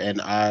here. And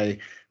I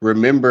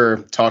remember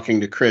talking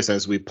to Chris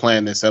as we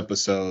planned this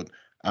episode,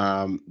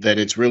 that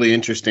it's really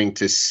interesting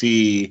to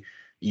see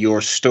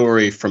your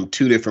story from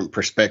two different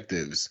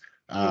perspectives,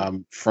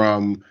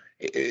 from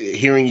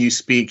hearing you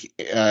speak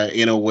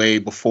in a way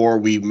before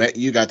we met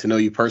you, got to know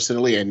you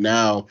personally, and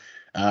now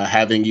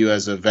having you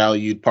as a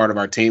valued part of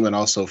our team and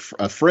also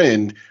a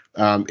friend,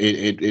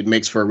 it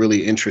makes for a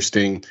really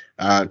interesting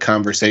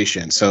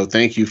conversation. So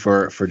thank you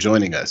for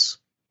joining us.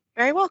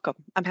 Very welcome.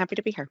 I'm happy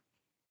to be here.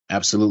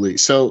 Absolutely.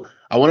 So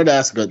I wanted to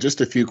ask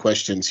just a few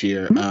questions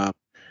here.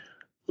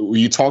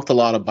 You talked a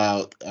lot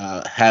about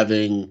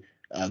having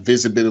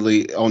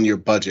visibility on your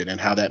budget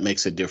and how that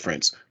makes a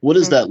difference. What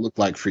does that look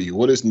like for you?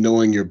 What does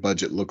knowing your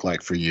budget look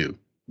like for you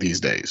these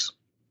days?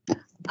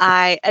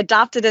 I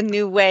adopted a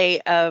new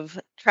way of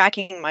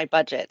tracking my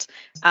budget.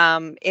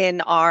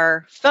 In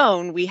our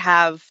phone, we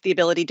have the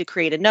ability to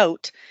create a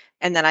note,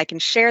 and then I can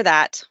share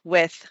that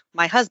with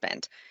my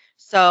husband.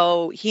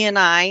 So he and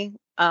I,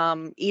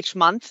 each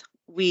month,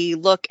 we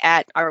look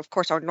at of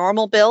course, our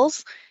normal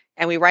bills,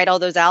 and we write all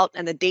those out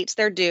and the dates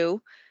they're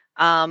due.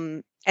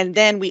 And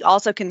then we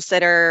also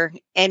consider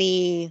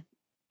any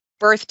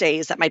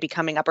birthdays that might be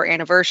coming up or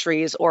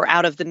anniversaries or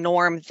out of the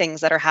norm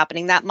things that are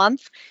happening that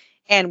month,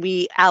 and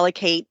we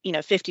allocate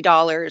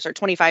 $50 or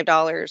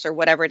 $25 or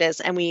whatever it is,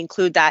 and we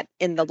include that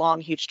in the long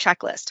huge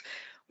checklist.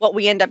 What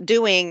we end up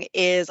doing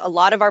is a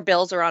lot of our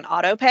bills are on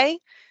auto pay,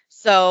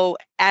 so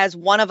as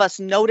one of us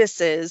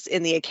notices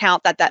in the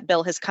account that that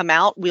bill has come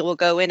out, we will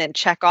go in and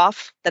check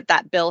off that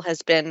that bill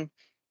has been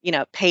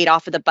paid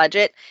off of the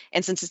budget.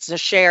 And since it's a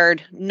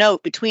shared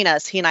note between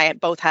us, he and I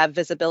both have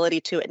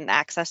visibility to it and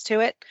access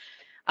to it.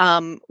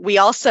 We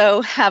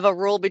also have a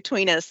rule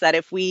between us that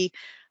if we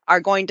are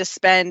going to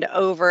spend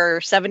over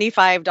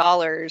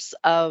 $75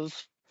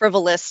 of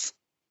frivolous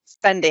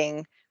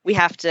spending, we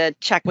have to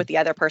check with the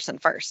other person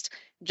first,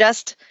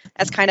 just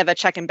as kind of a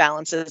check and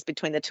balances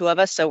between the two of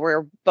us. So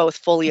we're both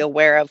fully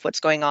aware of what's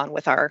going on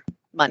with our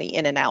money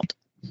in and out.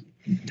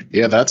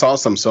 Yeah, that's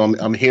awesome. So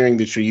I'm hearing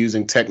that you're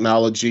using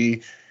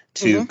technology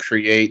to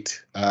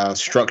create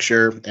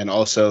structure, and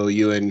also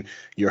you and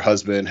your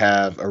husband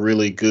have a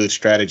really good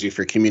strategy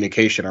for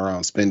communication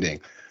around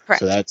spending. Correct.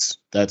 So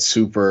that's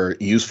super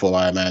useful,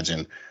 I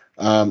imagine.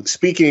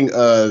 Speaking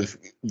of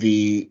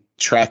the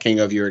tracking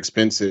of your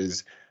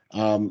expenses,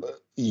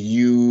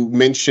 you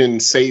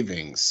mentioned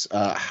savings.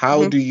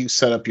 How do you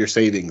set up your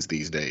savings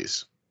these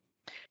days?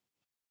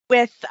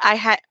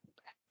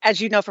 As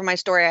you know from my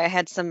story, I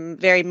had some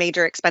very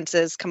major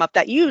expenses come up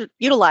that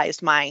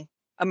utilized my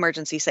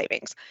emergency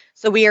savings.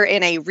 So we are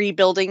in a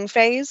rebuilding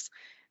phase,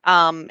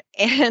 and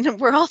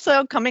we're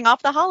also coming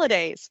off the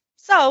holidays.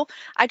 So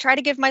I try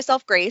to give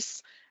myself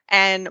grace,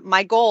 and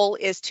my goal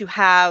is to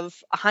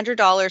have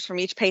 $100 from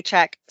each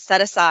paycheck set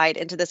aside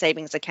into the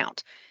savings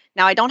account.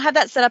 Now, I don't have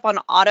that set up on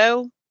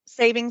auto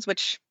savings,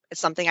 which is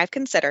something I've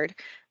considered.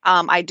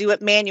 I do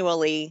it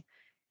manually.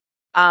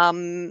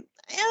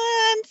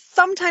 And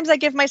sometimes I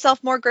give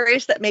myself more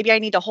grace that maybe I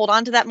need to hold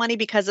on to that money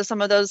because of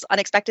some of those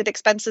unexpected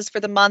expenses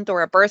for the month,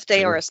 or a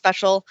birthday or a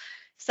special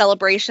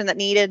celebration that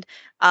needed.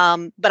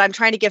 But I'm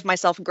trying to give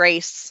myself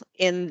grace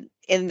in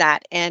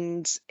that,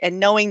 and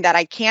knowing that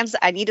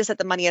I need to set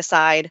the money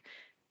aside,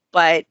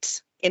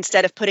 but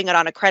instead of putting it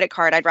on a credit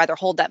card, I'd rather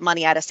hold that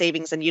money out of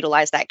savings and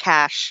utilize that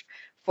cash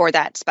for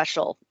that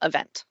special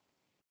event.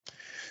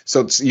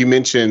 So you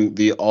mentioned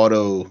the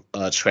auto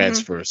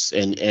transfers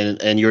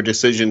and your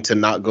decision to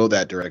not go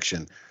that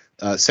direction.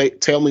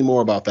 Tell me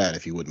more about that,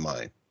 if you wouldn't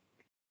mind.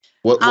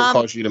 What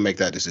caused you to make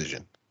that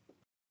decision?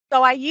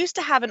 So I used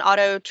to have an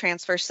auto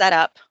transfer set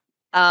up,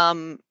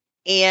 and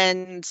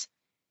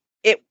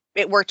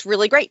it worked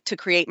really great to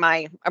create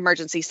my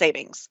emergency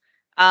savings.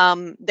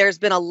 There's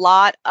been a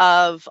lot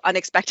of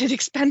unexpected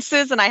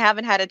expenses, and I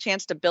haven't had a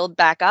chance to build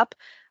back up.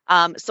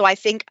 So I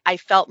think I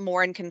felt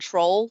more in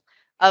control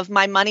of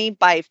my money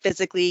by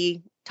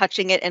physically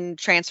touching it and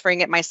transferring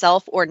it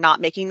myself, or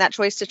not making that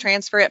choice to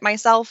transfer it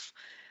myself.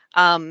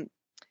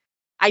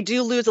 I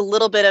do lose a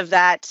little bit of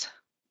that,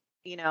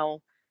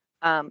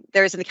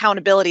 there's an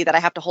accountability that I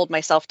have to hold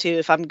myself to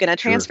if I'm going to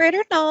transfer it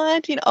or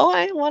not.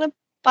 I want to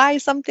buy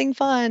something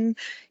fun,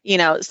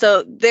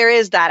 so there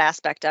is that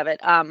aspect of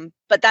it.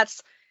 But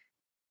that's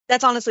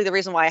honestly the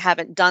reason why I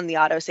haven't done the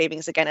auto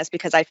savings again, is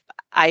because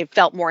I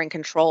felt more in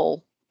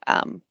control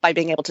by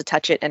being able to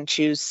touch it and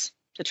choose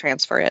to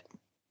transfer it.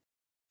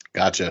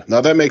 Gotcha.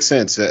 Now that makes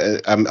sense.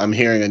 I'm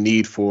hearing a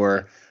need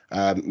for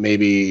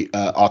maybe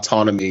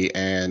autonomy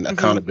and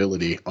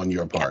accountability on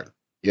your part.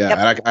 Yeah, Yep.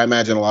 and I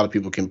imagine a lot of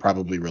people can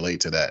probably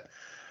relate to that.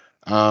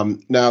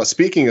 Now,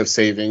 speaking of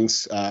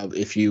savings,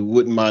 if you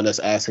wouldn't mind us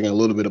asking a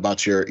little bit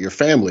about your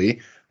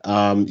family,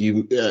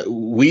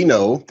 we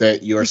know that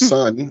your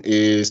son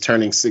is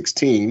turning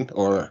 16,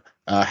 or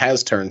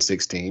has turned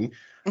 16.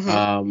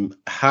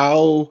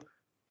 How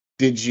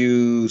did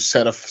you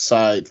set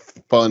aside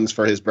funds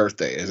for his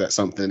birthday? Is that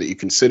something that you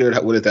considered?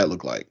 What did that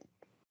look like?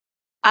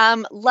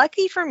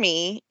 Lucky for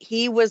me,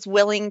 he was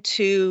willing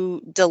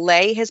to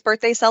delay his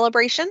birthday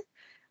celebration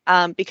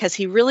because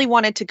he really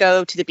wanted to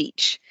go to the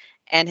beach,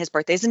 and his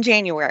birthday's in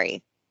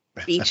January.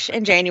 Beach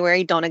and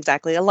January don't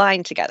exactly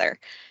align together.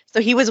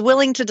 So he was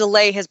willing to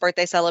delay his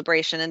birthday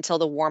celebration until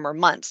the warmer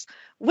months,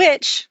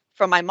 which,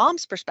 from my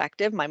mom's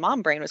perspective, my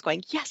mom brain was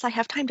going, yes, I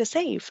have time to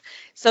save.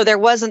 So there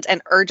wasn't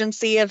an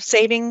urgency of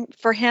saving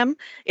for him.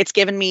 It's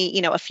given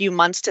me, a few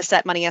months to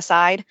set money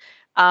aside.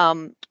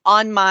 On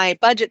my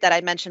budget that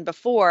I mentioned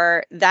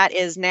before, that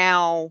is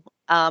now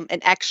an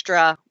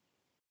extra,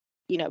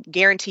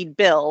 guaranteed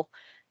bill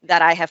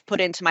that I have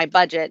put into my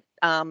budget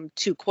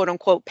to quote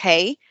unquote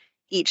pay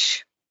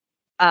each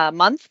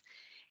month.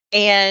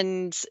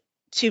 And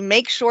to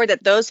make sure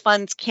that those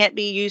funds can't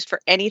be used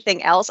for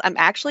anything else, I'm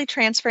actually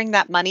transferring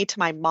that money to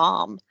my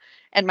mom.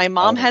 and my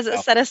mom Oh, has it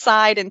wow. set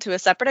aside into a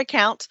separate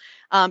account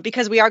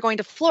because we are going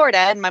to Florida,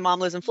 and my mom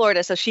lives in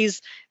Florida, so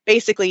she's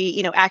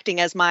basically, acting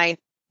as my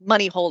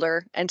money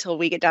holder until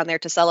we get down there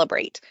to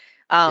celebrate.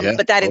 Yeah,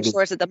 But that totally.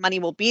 ensures that the money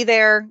will be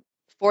there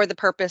for the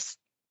purpose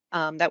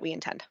that we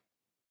intend.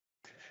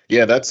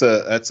 Yeah, that's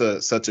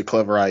such a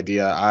clever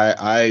idea.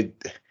 I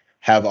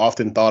have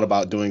often thought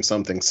about doing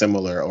something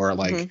similar, or Hmm.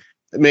 like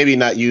maybe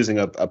not using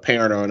a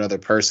parent or another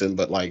person,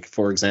 but like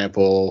for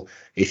example,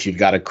 if you've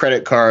got a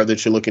credit card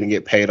that you're looking to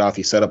get paid off,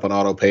 you set up an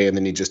auto pay and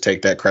then you just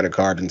take that credit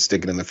card and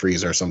stick it in the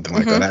freezer or something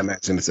like that. Hmm. I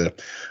imagine it's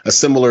a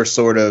similar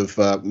sort of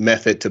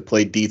method to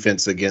play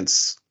defense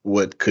against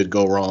what could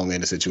go wrong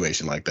in a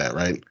situation like that,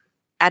 right?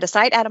 Out of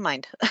sight, out of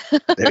mind.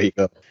 There you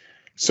go.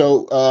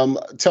 So,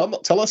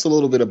 tell us a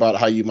little bit about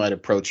how you might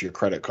approach your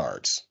credit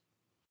cards.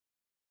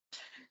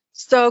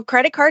 So,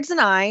 credit cards and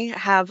I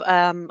have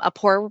a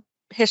poor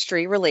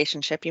history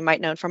relationship. You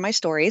might know from my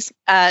stories.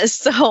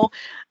 So,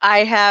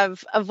 I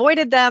have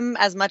avoided them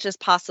as much as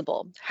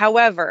possible.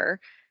 However,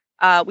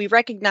 we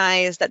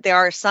recognize that there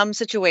are some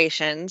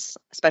situations,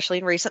 especially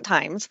in recent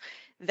times,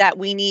 that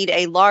we need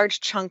a large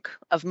chunk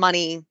of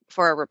money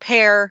for a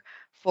repair,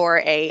 for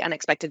a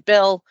unexpected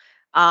bill.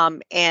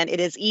 And it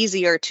is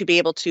easier to be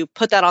able to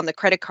put that on the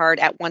credit card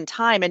at one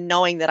time and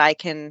knowing that I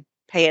can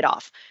pay it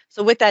off.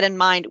 So, with that in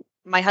mind,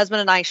 my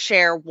husband and I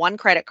share one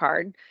credit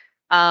card,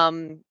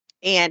 and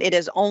it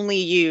is only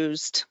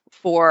used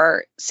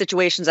for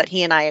situations that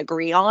he and I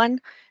agree on,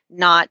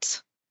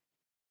 not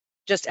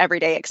just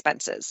everyday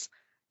expenses.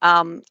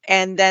 And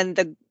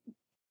then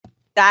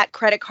that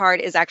credit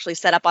card is actually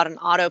set up on an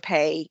auto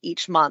pay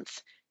each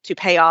month to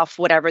pay off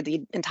whatever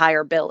the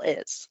entire bill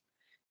is.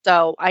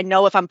 So I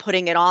know if I'm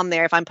putting it on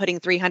there, if I'm putting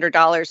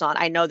 $300 on,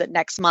 I know that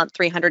next month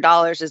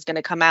 $300 is going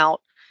to come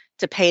out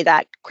to pay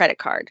that credit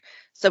card.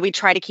 So we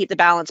try to keep the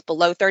balance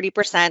below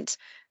 30%.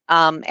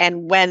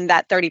 And when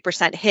that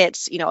 30%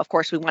 hits, of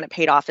course, we want it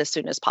paid off as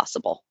soon as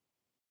possible.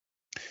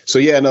 So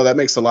yeah, no, that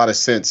makes a lot of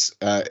sense.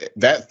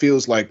 That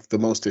feels like the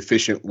most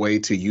efficient way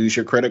to use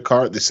your credit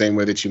card, the same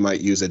way that you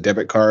might use a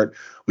debit card.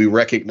 We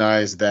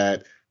recognize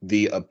that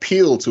the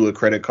appeal to a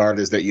credit card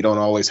is that you don't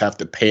always have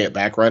to pay it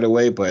back right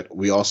away, but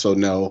we also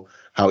know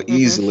how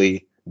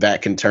easily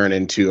that can turn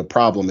into a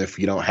problem if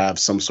you don't have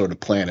some sort of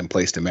plan in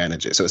place to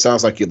manage it. So it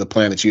sounds like the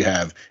plan that you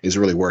have is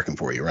really working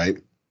for you, right?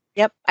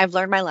 Yep, I've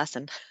learned my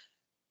lesson.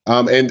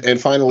 And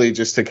finally,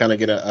 just to kind of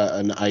get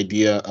an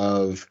idea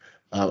of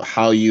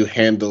how you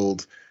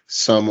handled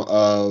some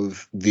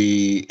of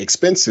the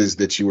expenses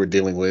that you were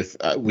dealing with.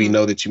 We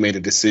know that you made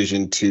a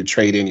decision to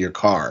trade in your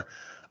car.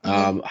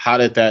 How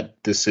did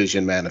that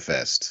decision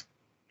manifest?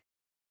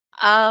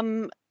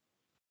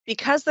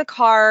 Because the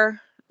car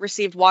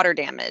received water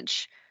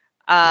damage,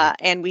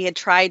 and we had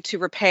tried to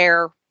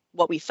repair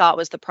what we thought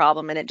was the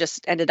problem, and it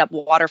just ended up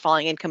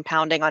waterfalling and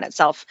compounding on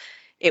itself.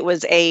 It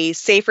was a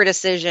safer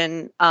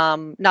decision,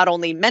 not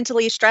only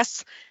mentally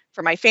stress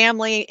for my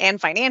family and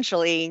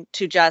financially,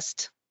 to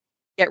just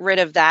get rid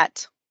of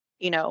that,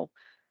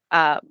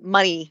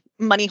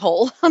 money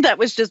hole that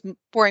was just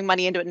pouring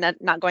money into it and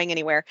not going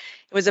anywhere.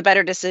 It was a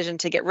better decision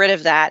to get rid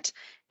of that.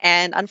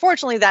 And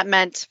unfortunately, that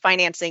meant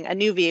financing a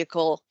new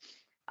vehicle.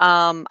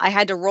 I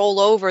had to roll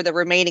over the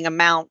remaining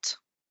amount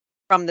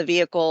from the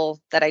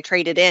vehicle that I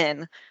traded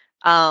in.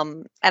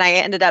 And I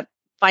ended up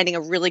finding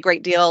a really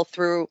great deal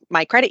through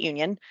my credit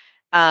union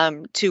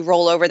to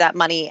roll over that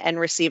money and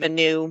receive a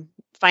new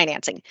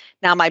financing.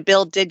 Now, my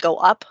bill did go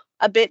up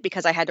a bit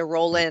because I had to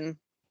roll in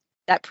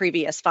that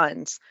previous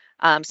funds.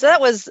 So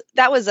that was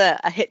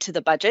a hit to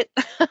the budget.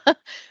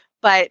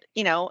 But,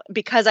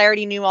 because I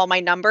already knew all my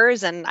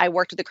numbers and I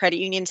worked with the credit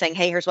union saying,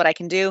 hey, here's what I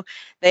can do.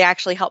 They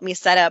actually helped me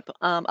set up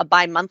a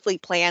bi-monthly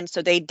plan.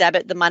 So they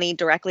debit the money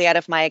directly out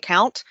of my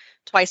account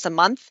twice a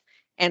month.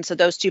 And so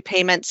those two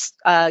payments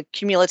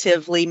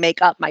cumulatively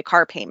make up my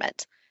car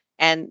payment.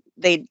 And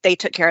they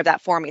took care of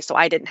that for me. So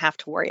I didn't have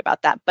to worry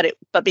about that. But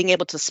being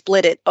able to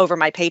split it over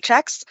my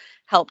paychecks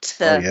helped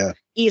to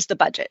ease the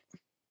budget.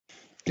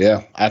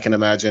 Yeah, I can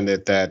imagine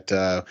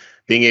that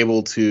being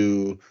able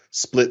to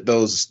split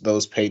those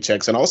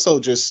paychecks and also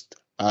just,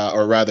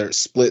 or rather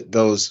split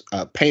those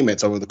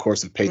payments over the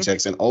course of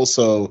paychecks, and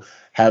also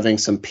having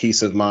some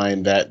peace of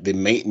mind that the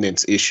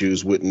maintenance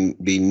issues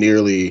wouldn't be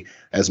nearly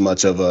as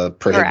much of a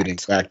prohibiting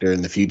factor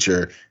in the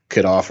future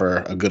could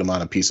offer a good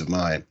amount of peace of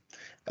mind.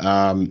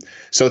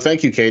 So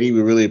thank you, Katie.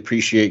 We really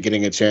appreciate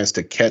getting a chance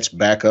to catch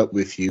back up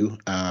with you,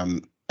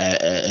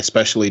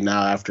 especially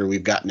now after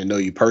we've gotten to know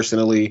you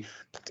personally.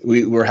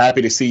 We're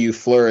happy to see you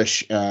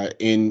flourish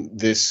in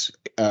this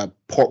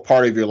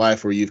part of your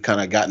life where you've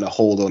kind of gotten a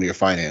hold on your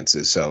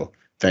finances. So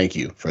thank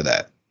you for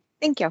that.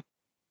 Thank you.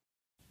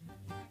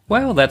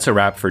 Well, that's a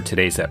wrap for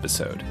today's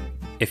episode.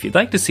 If you'd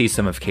like to see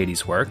some of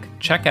Katie's work,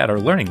 check out our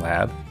Learning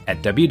Lab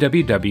at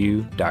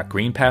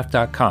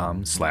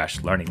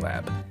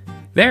www.greenpath.com/learninglab.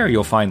 There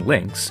you'll find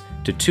links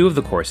to 2 of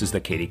the courses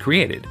that Katie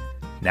created,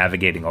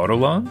 Navigating Auto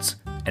Loans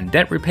and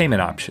Debt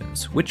Repayment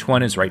Options, Which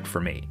One is Right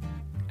for Me.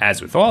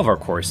 As with all of our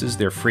courses,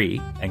 they're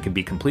free and can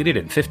be completed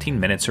in 15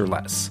 minutes or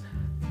less.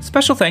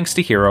 Special thanks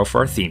to Hero for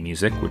our theme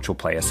music, which will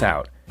play us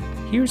out.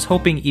 Here's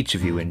hoping each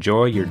of you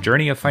enjoy your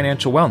journey of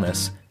financial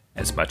wellness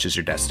as much as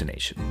your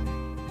destination.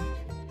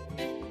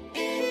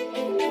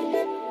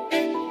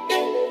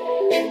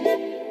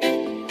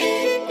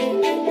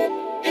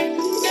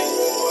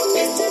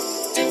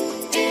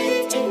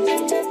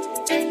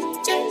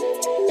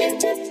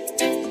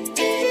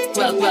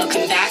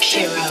 Welcome back,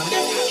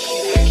 Hero.